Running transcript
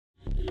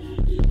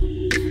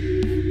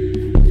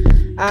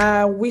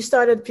We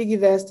started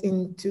PiggyVest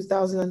in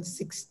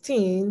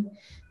 2016,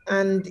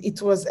 and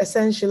it was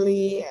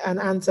essentially an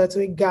answer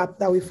to a gap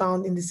that we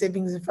found in the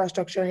savings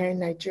infrastructure here in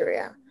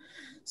Nigeria.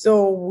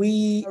 So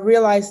we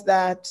realized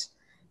that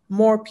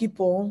more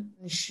people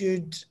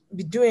should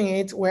be doing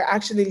it. We're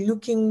actually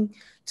looking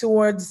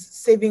towards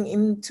saving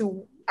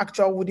into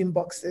actual wooden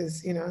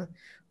boxes.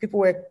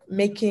 People were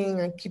making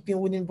and keeping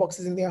wooden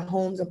boxes in their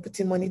homes and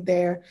putting money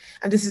there.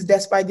 And this is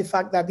despite the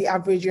fact that the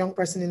average young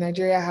person in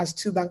Nigeria has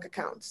 2 bank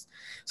accounts.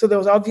 So there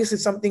was obviously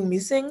something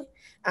missing.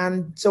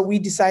 And so we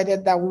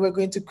decided that we were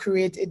going to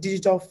create a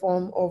digital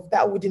form of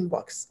that wooden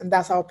box. And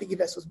that's how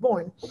PiggyVest was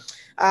born.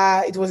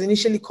 It was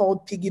initially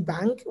called Piggy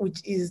Bank,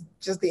 which is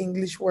just the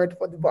English word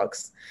for the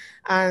box.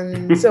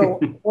 And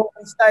so what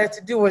we started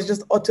to do was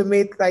just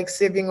automate like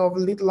saving of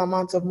little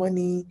amounts of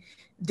money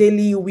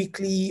daily,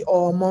 weekly,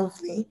 or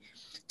monthly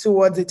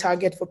towards a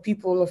target for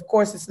people. Of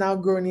course, it's now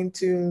grown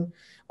into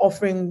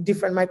offering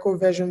different micro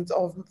versions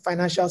of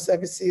financial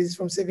services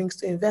from savings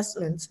to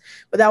investments.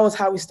 But that was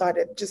how we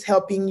started, just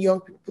helping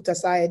young people put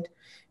aside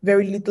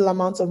very little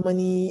amounts of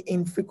money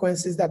in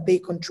frequencies that they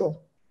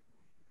control.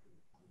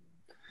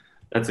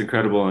 That's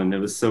incredible. And it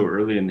was so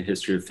early in the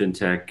history of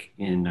fintech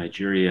in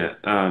Nigeria.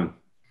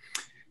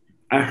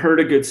 I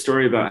heard a good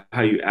story about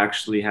how you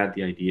actually had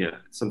the idea,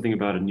 something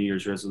about a New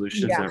Year's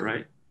resolution. Is Yeah. that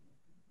right?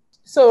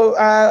 So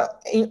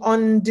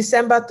on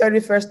December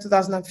 31st,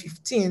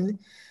 2015,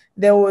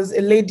 there was a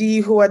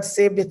lady who had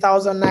saved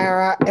 1,000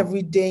 naira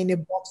every day in a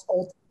box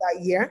all through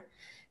that year.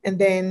 And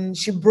then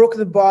she broke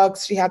the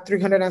box. She had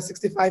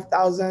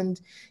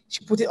 365,000.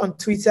 She put it on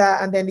Twitter,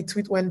 and then the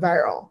tweet went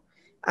viral.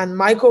 And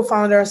my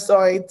co-founder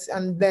saw it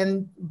and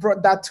then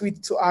brought that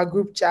tweet to our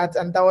group chat.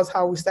 And that was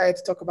how we started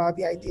to talk about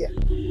the idea.